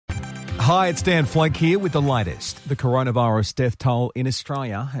Hi, it's Dan Flake here with the latest. The coronavirus death toll in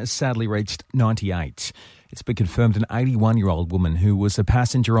Australia has sadly reached 98. It's been confirmed an 81-year-old woman who was a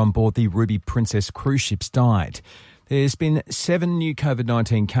passenger on board the Ruby Princess cruise ships died. There's been 7 new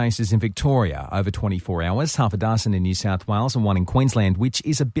COVID-19 cases in Victoria over 24 hours, half a dozen in New South Wales and 1 in Queensland, which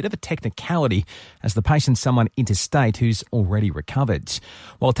is a bit of a technicality as the patient's someone interstate who's already recovered.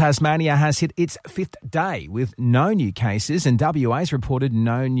 While Tasmania has hit its 5th day with no new cases and WA's reported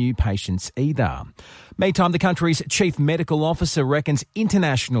no new patients either. Meantime, the country's chief medical officer reckons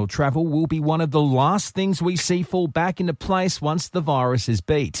international travel will be one of the last things we see fall back into place once the virus is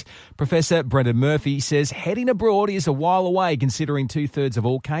beat. Professor Brendan Murphy says heading abroad is a while away, considering 2/3 of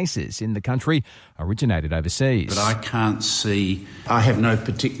all cases in the country originated overseas. But I have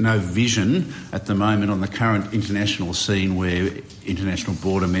no vision at the moment on the current international scene where international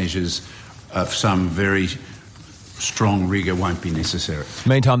border measures of some very strong rigour won't be necessary.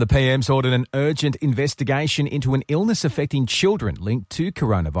 Meantime, the PM's ordered an urgent investigation into an illness affecting children linked to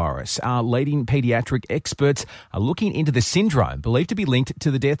coronavirus. Our leading paediatric experts are looking into the syndrome believed to be linked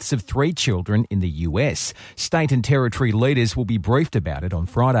to the deaths of 3 children in the US. State and territory leaders will be briefed about it on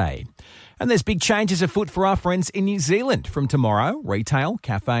Friday. And there's big changes afoot for our friends in New Zealand. From tomorrow, retail,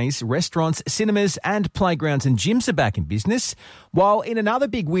 cafes, restaurants, cinemas and playgrounds and gyms are back in business. While in another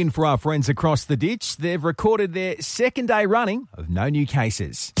big win for our friends across the ditch, they've recorded their 2nd day running of no new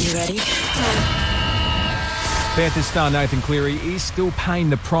cases. You ready? Panthers star Nathan Cleary is still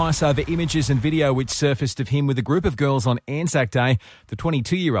paying the price over images and video which surfaced of him with a group of girls on Anzac Day. The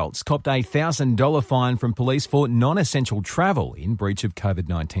 22-year-olds copped a $1,000 fine from police for non-essential travel in breach of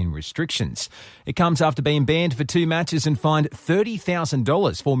COVID-19 restrictions. It comes after being banned for 2 matches and fined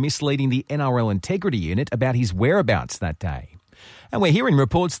 $30,000 for misleading the NRL Integrity Unit about his whereabouts that day. And we're hearing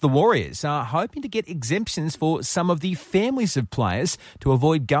reports the Warriors are hoping to get exemptions for some of the families of players to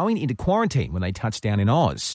avoid going into quarantine when they touch down in Oz.